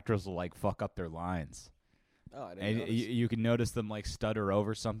sometimes the actors will, like, fuck up their lines. Oh, I didn't notice. You can notice them, like, stutter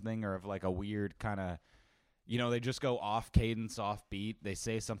over something or have, like, a weird kind of, they just go off cadence, off beat. They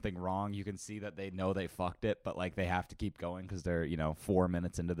say something wrong. You can see that they know they fucked it, but, like, they have to keep going because they're, 4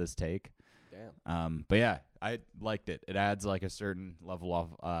 minutes into this take. Damn. But, yeah, I liked it. It adds, like, a certain level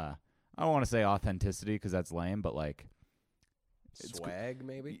of, I don't want to say authenticity because that's lame, but like swag,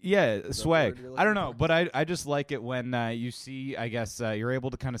 maybe. Yeah, swag. I don't know, but I just like it when you see. I guess you're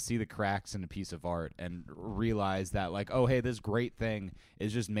able to kind of see the cracks in a piece of art and realize that, like, oh, hey, this great thing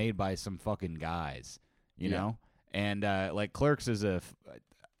is just made by some fucking guys, you know. And like Clerks is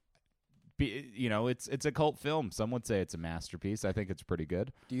it's a cult film. Some would say it's a masterpiece. I think it's pretty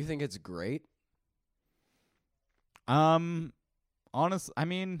good. Do you think it's great? Honestly, I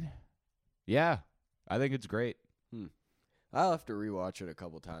mean, yeah, I think it's great. I'll have to rewatch it a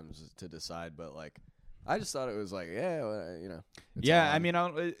couple times to decide, but like, I just thought it was like, it's Yeah, on. I mean, I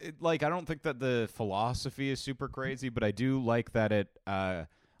don't think that the philosophy is super crazy, but I do like that it.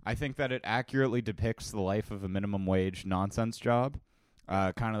 I think that it accurately depicts the life of a minimum wage nonsense job,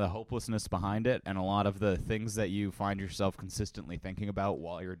 kind of the hopelessness behind it, and a lot of the things that you find yourself consistently thinking about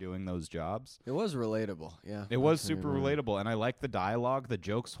while you're doing those jobs. It was relatable, yeah. It was super relatable, and I like the dialogue. The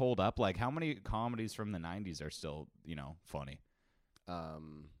jokes hold up. Like, how many comedies from the 90s are still, funny?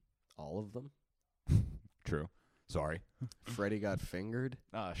 All of them. True. Sorry. Freddy Got Fingered.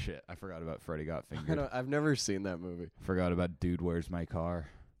 Oh, shit. I forgot about Freddy Got Fingered. I've never seen that movie. Forgot about Dude, Where's My Car?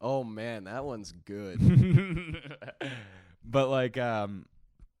 Oh, man, that one's good. But, like,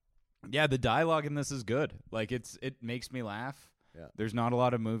 yeah, the dialogue in this is good. Like, it makes me laugh. Yeah. There's not a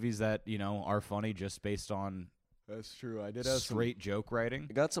lot of movies that, are funny just based on That's true. I did have straight joke writing.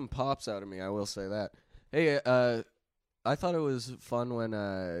 It got some pops out of me, I will say that. Hey, I thought it was fun when,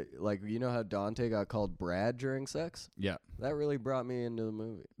 how Dante got called Brad during sex? Yeah. That really brought me into the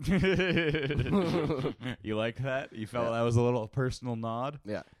movie. You liked that? You felt that was a little personal nod?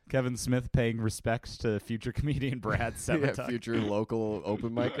 Yeah. Kevin Smith paying respects to future comedian Brad Semetuck. Yeah, future local open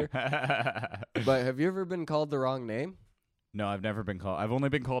micer. But have you ever been called the wrong name? No, I've never been called. I've only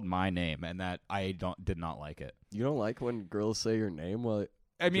been called my name, and that I did not like it. You don't like when girls say your name? Well,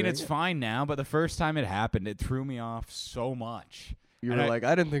 I mean, it's fine now, but the first time it happened, it threw me off so much. You were like,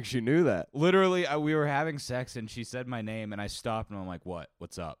 I didn't think she knew that. Literally, we were having sex, and she said my name, and I stopped, and I'm like, what?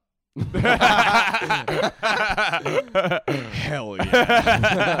 What's up? Hell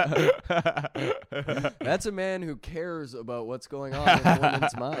yeah. That's a man who cares about what's going on in a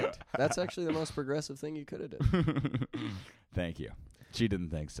woman's mind. That's actually the most progressive thing you could have done. Thank you. She didn't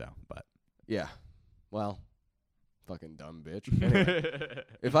think so, but. Yeah. Well, fucking dumb bitch. Anyway,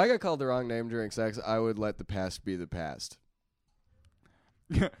 if I got called the wrong name during sex, I would let the past be the past.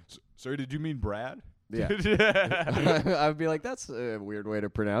 Sorry, did you mean Brad? Yeah. I'd be like, that's a weird way to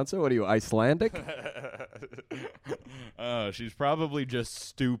pronounce it. What are you, Icelandic? She's probably just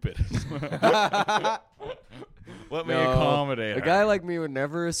stupid. Let me accommodate her. A guy like me would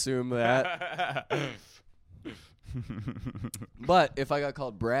never assume that. But if I got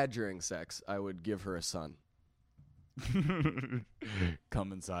called Brad during sex, I would give her a son.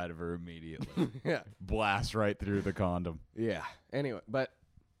 Come inside of her immediately. Yeah. Blast right through the condom. Yeah. Anyway, but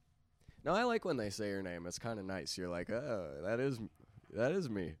no, I like when they say your name. It's kind of nice. You're like, oh, that is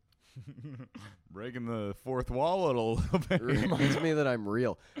me. Breaking the fourth wall a little bit. It reminds me that I'm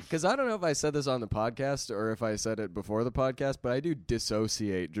real. Because I don't know if I said this on the podcast or if I said it before the podcast, but I do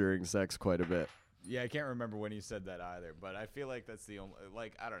dissociate during sex quite a bit. Yeah, I can't remember when you said that either, but I feel like that's the only,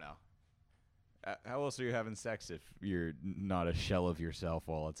 I don't know. How else are you having sex if you're not a shell of yourself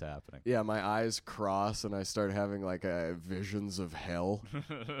while it's happening? Yeah, my eyes cross and I start having visions of hell.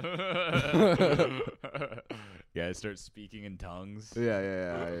 Yeah, I start speaking in tongues.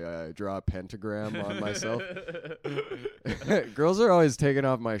 Yeah. I draw a pentagram on myself. Girls are always taking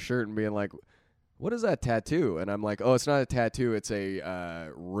off my shirt and being like, what is that tattoo? And I'm like, oh, it's not a tattoo. It's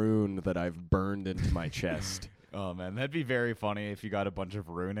a rune that I've burned into my chest. Oh, man, that'd be very funny if you got a bunch of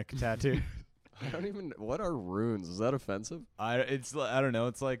runic tattoos. What are runes? Is that offensive? I don't know.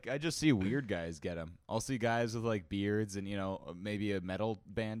 It's like, I just see weird guys get them. I'll see guys with beards and, maybe a metal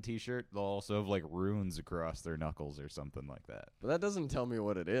band t-shirt. They'll also have runes across their knuckles or something like that. But that doesn't tell me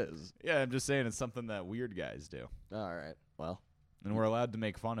what it is. Yeah, I'm just saying it's something that weird guys do. All right. Well. And we're allowed to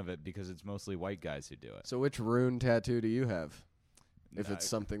make fun of it because it's mostly white guys who do it. So which rune tattoo do you have? If it's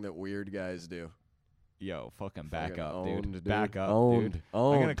something that weird guys do. Yo, fucking back up, owned, dude. Back up, owned, dude.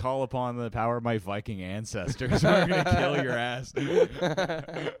 Owned. I'm going to call upon the power of my Viking ancestors. I'm going to kill your ass.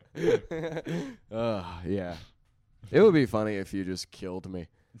 Yeah. It would be funny if you just killed me.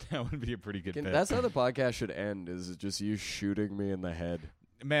 That would be a pretty good bit. That's how the podcast should end, is just you shooting me in the head.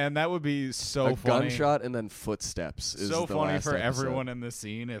 Man, that would be so a funny. Gunshot and then footsteps is so the funny last for episode. Everyone in the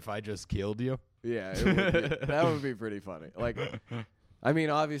scene if I just killed you. Yeah, it would be, that would be pretty funny. I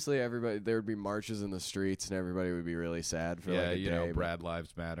mean, obviously, there would be marches in the streets, and everybody would be really sad for a day. Brad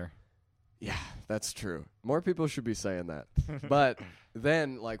Lives Matter. Yeah, that's true. More people should be saying that. But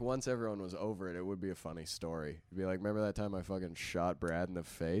then, like, once everyone was over it, it would be a funny story. It'd be like, remember that time I fucking shot Brad in the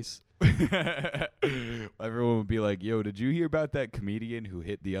face? Everyone would be like, yo, did you hear about that comedian who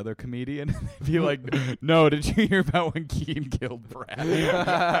hit the other comedian? They'd be like, no, did you hear about when Keen killed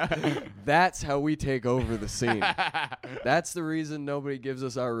Brad? That's how we take over the scene. That's the reason nobody gives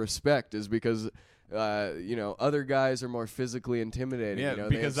us our respect, is because other guys are more physically intimidating. Yeah, you know,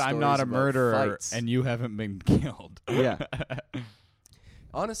 because I'm not a murderer and you haven't been killed. Yeah.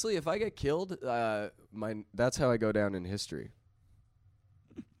 Honestly, if I get killed, that's how I go down in history.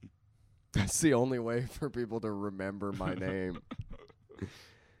 That's the only way for people to remember my name.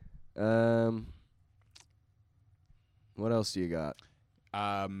 What else do you got?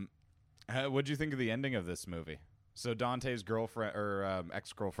 What'd you think of the ending of this movie? So Dante's girlfriend or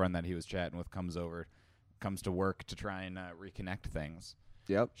ex-girlfriend that he was chatting with comes to work to try and reconnect things.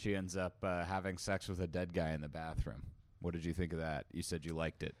 Yep. She ends up having sex with a dead guy in the bathroom. What did you think of that? You said you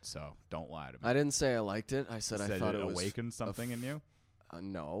liked it, so don't lie to me. I didn't say I liked it. I said I thought it awakened something in you.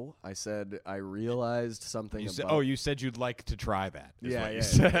 No, I said I realized something. You said you'd like to try that. Yeah.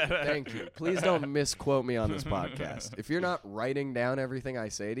 Thank you. Please don't misquote me on this podcast. If you're not writing down everything I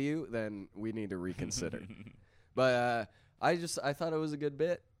say to you, then we need to reconsider. But I thought it was a good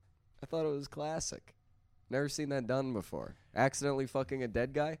bit. I thought it was classic. Never seen that done before. Accidentally fucking a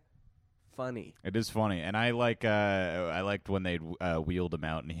dead guy. Funny. It is funny, and I liked when they wheeled him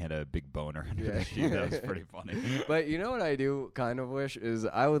out and he had a big boner under the sheet. That was pretty funny. But you know what I do kind of wish is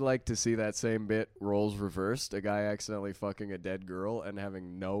I would like to see that same bit, roles reversed, a guy accidentally fucking a dead girl and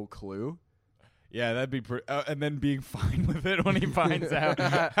having no clue. Yeah, that'd be pretty. And then being fine with it when he finds out.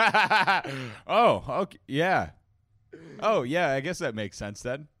 Oh, okay, yeah. Oh, yeah. I guess that makes sense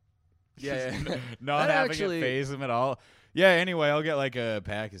then. Yeah. Not that having actually it faze him at all. Yeah. Anyway, I'll get like a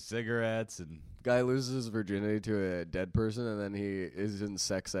pack of cigarettes and. Guy loses his virginity to a dead person, and then he is in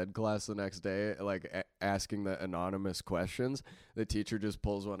sex ed class the next day, like asking the anonymous questions. The teacher just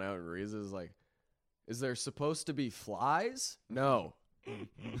pulls one out and reads it. Is like, is there supposed to be flies? No.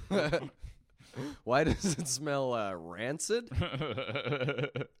 Why does it smell rancid?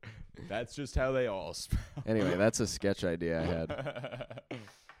 That's just how they all smell. Anyway, that's a sketch idea I had.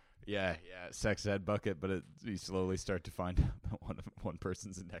 Yeah, sex ed bucket, but you slowly start to find out that one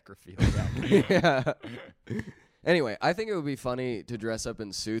person's a necrophiliac. Yeah. Anyway, I think it would be funny to dress up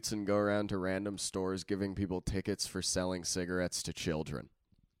in suits and go around to random stores giving people tickets for selling cigarettes to children.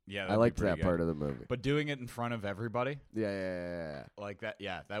 Yeah, I liked that part of the movie. But doing it in front of everybody? Yeah. Like that,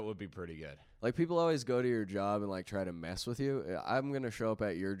 yeah, that would be pretty good. Like, people always go to your job and, like, try to mess with you. I'm going to show up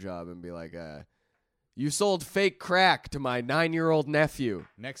at your job and be like, you sold fake crack to my 9-year-old nephew.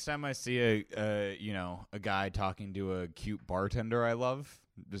 Next time I see a guy talking to a cute bartender I love,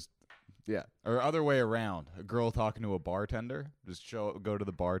 just or other way around, a girl talking to a bartender, just go to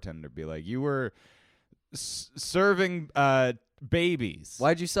the bartender, be like, you were serving babies.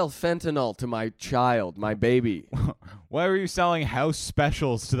 Why'd you sell fentanyl to my child, my baby? Why were you selling house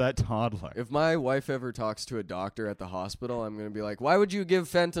specials to that toddler? If my wife ever talks to a doctor at the hospital, I'm going to be like, why would you give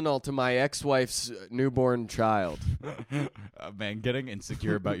fentanyl to my ex-wife's newborn child? Man, getting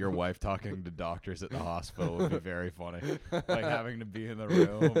insecure about your wife talking to doctors at the hospital would be very funny. Like having to be in the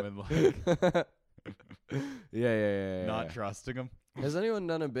room and like... Yeah. Not trusting them. Has anyone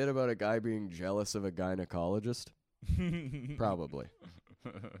done a bit about a guy being jealous of a gynecologist? Probably.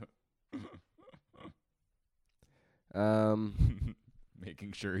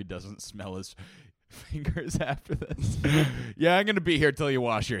 Making sure he doesn't smell his fingers after this. Yeah, I'm going to be here till you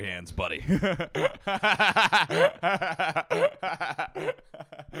wash your hands, buddy. This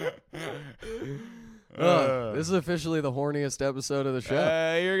is officially the horniest episode of the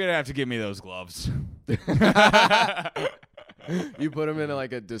show. You're going to have to give me those gloves. You put them in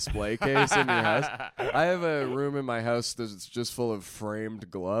like a display case in your house. I have a room in my house that's just full of framed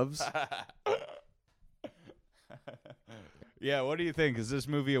gloves. Yeah, what do you think? Is this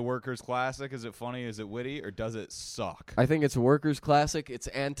movie a workers' classic? Is it funny? Is it witty? Or does it suck? I think it's a workers' classic. It's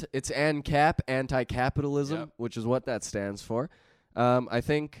ANCAP, anti-capitalism, which is what that stands for. I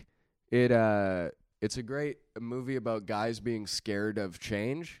think it's a great movie about guys being scared of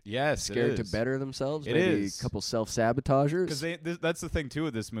change. Yes, scared to better themselves. It maybe is. A couple self-sabotagers. Because that's the thing too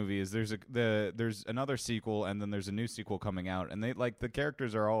with this movie is there's another sequel and then there's a new sequel coming out and they like the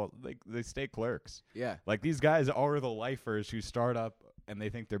characters are all like they stay clerks. Yeah, like these guys are the lifers who start up and they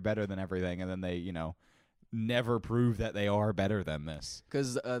think they're better than everything and then they never prove that they are better than this.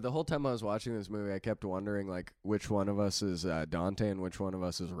 Because the whole time I was watching this movie, I kept wondering like which one of us is Dante and which one of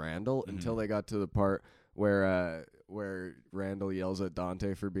us is Randall until they got to the part where where Randall yells at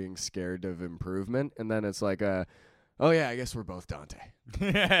Dante for being scared of improvement, and then it's like oh yeah, I guess we're both Dante.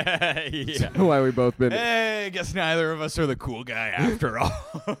 Yeah. That's why we both been. Hey, I guess neither of us are the cool guy after all.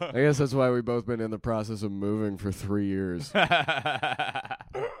 I guess that's why we both been in the process of moving for 3 years.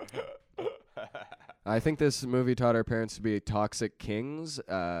 I think this movie taught our parents to be toxic kings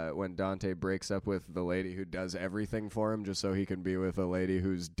when Dante breaks up with the lady who does everything for him just so he can be with a lady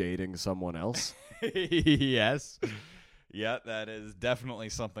who's dating someone else. Yes. Yeah, that is definitely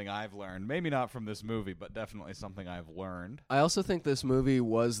something I've learned. Maybe not from this movie, but definitely something I've learned. I also think this movie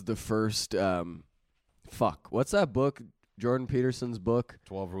was the first what's that book? Jordan Peterson's book,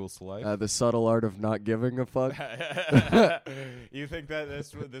 12 Rules to Life. The Subtle Art of Not Giving a Fuck. You think that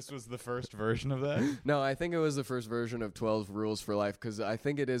this was the first version of that? No, I think it was the first version of 12 Rules for Life because I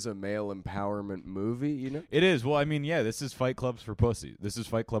think it is a male empowerment movie, you know? It is. Well, I mean, yeah, this is Fight Clubs for pussies. This is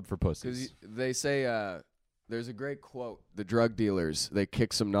Fight Club for pussies. Because they say, there's a great quote, the drug dealers, they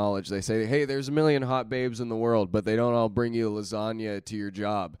kick some knowledge. They say, hey, there's a million hot babes in the world, but they don't all bring you lasagna to your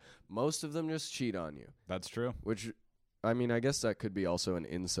job. Most of them just cheat on you. That's true. Which, I mean, I guess that could be also an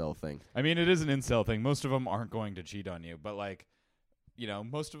incel thing. I mean, it is an incel thing. Most of them aren't going to cheat on you, but like, you know,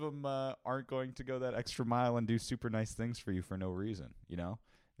 most of them aren't going to go that extra mile and do super nice things for you for no reason, you know?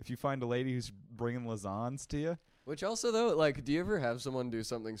 If you find a lady who's bringing lasagnas to you. Which also, though, like, do you ever have someone do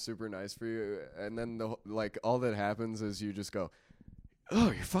something super nice for you, and then, all that happens is you just go,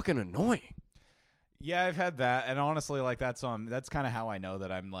 oh, you're fucking annoying. Yeah, I've had that, and honestly, like, that's kind of how I know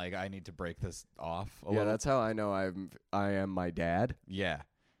that I'm, like, I need to break this off a little. That's how I know I am my dad. Yeah.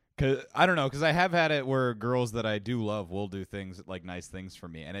 I don't know, because I have had it where girls that I do love will do things, like, nice things for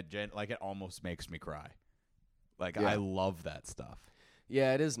me, and it almost makes me cry. Like, Yeah. I love that stuff.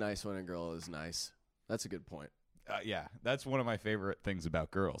 Yeah, it is nice when a girl is nice. That's a good point. Yeah, that's one of my favorite things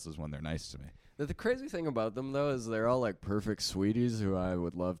about girls is when they're nice to me. The crazy thing about them, though, is they're all like perfect sweeties who I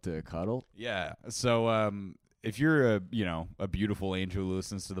would love to cuddle. Yeah. So if you're a beautiful angel who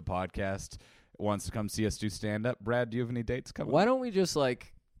listens to the podcast, wants to come see us do stand up, Brad, do you have any dates coming? Why don't we just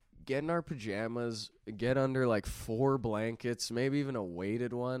like get in our pajamas, get under like 4 blankets, maybe even a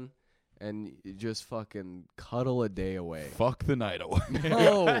weighted one, and just fucking cuddle a day away? Fuck the night away.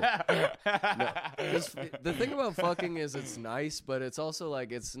 No. The thing about fucking is it's nice, but it's also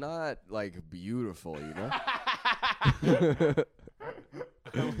like it's not like beautiful, you know?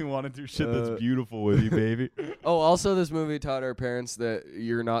 I only want to do shit that's beautiful with you, baby. Oh, also this movie taught our parents that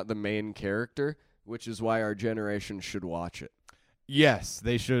you're not the main character, which is why our generation should watch it. Yes,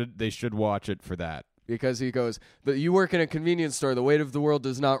 they should watch it for that. Because he goes, but you work in a convenience store. The weight of the world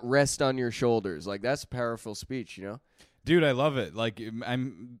does not rest on your shoulders. Like, that's powerful speech, you know? Dude, I love it. Like,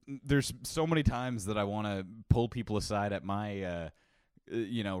 there's so many times that I want to pull people aside at my,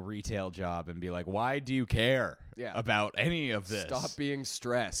 retail job and be like, why do you care about any of this? Stop being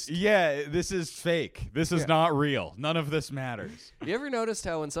stressed. Yeah, this is fake. This is not real. None of this matters. You ever noticed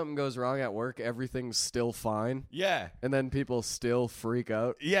how when something goes wrong at work, everything's still fine? Yeah. And then people still freak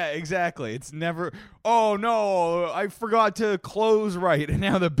out? Yeah, exactly. It's never, oh no, I forgot to close right and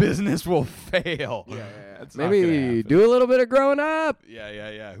now the business will fail. Yeah. That's maybe do a little bit of growing up.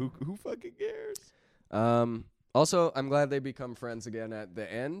 Yeah. Who fucking cares? Also, I'm glad they become friends again at the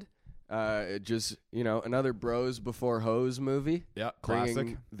end. Just, another Bros Before Hoes movie. Yeah, classic.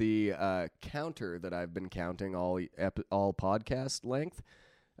 Bringing the counter that I've been counting all podcast length.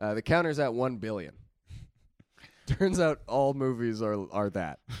 The counter's at 1 billion. Turns out all movies are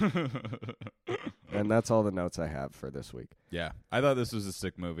that. And that's all the notes I have for this week. Yeah, I thought this was a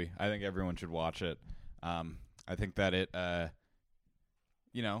sick movie. I think everyone should watch it. I think that it... I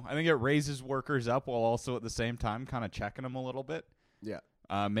think it raises workers up while also at the same time kind of checking them a little bit. Yeah.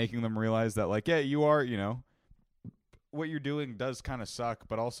 Making them realize that, like, yeah, you are, what you're doing does kind of suck,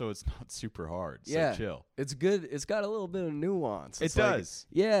 but also it's not super hard. So chill. It's good. It's got a little bit of nuance. It does.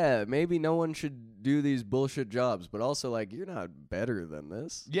 Yeah, maybe no one should do these bullshit jobs, but also, like, you're not better than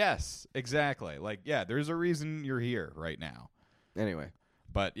this. Yes, exactly. Like, yeah, there's a reason you're here right now. Anyway.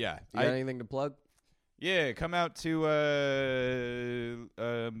 But, yeah. You got anything to plug? Yeah, come out to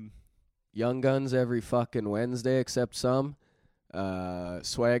Young Guns every fucking Wednesday except some.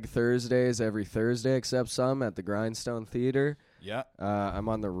 Swag Thursdays every Thursday except some at the Grindstone Theater. Yeah. I'm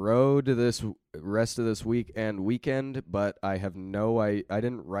on the road this rest of this week and weekend, but I have I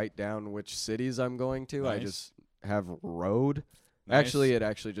didn't write down which cities I'm going to. Nice. I just have road. Nice. Actually, it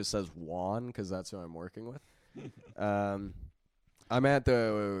actually just says Juan because that's who I'm working with. I'm at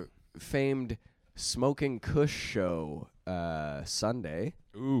the famed Smoking Kush show Sunday.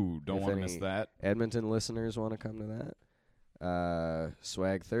 Ooh, don't If want to any miss that. Edmonton listeners want to come to that.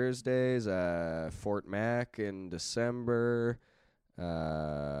 Swag Thursdays, Fort Mac in December,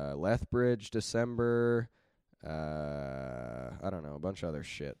 Lethbridge December, I don't know, a bunch of other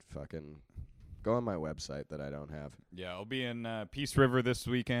shit. Fucking go on my website that I don't have. Yeah, I'll be in Peace River this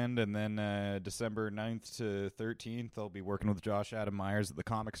weekend, and then December 9th to 13th, I'll be working with Josh Adam Myers at the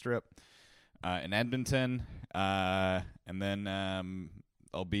Comic Strip in Edmonton, and then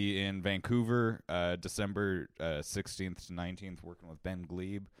I'll be in Vancouver December 16th to 19th working with Ben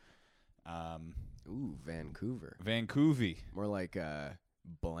Glebe. Ooh, Vancouver. Vancouver. More like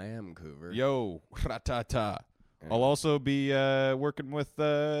Blamcouver. Yo, ratata. Yeah. I'll also be working with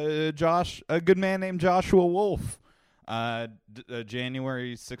Josh, a good man named Joshua Wolf,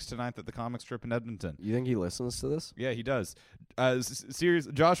 January 6th to 9th at the Comic Strip in Edmonton. You think he listens to this? Yeah, he does. Serious.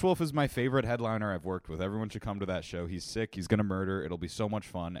 Josh Wolf is my favorite headliner I've worked with. Everyone should come to that show. He's sick. He's gonna murder. It'll be so much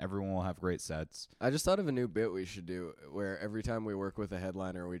fun. Everyone will have great sets. I just thought of a new bit we should do where every time we work with a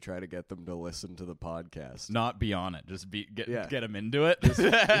headliner, we try to get them to listen to the podcast. Not be on it. Just get Yeah. them into it.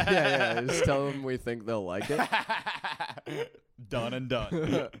 yeah. Just tell them we think they'll like it. Done and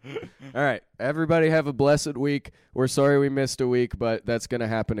done. All right. Everybody have a blessed week. We're sorry we missed a week, but that's going to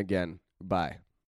happen again. Bye.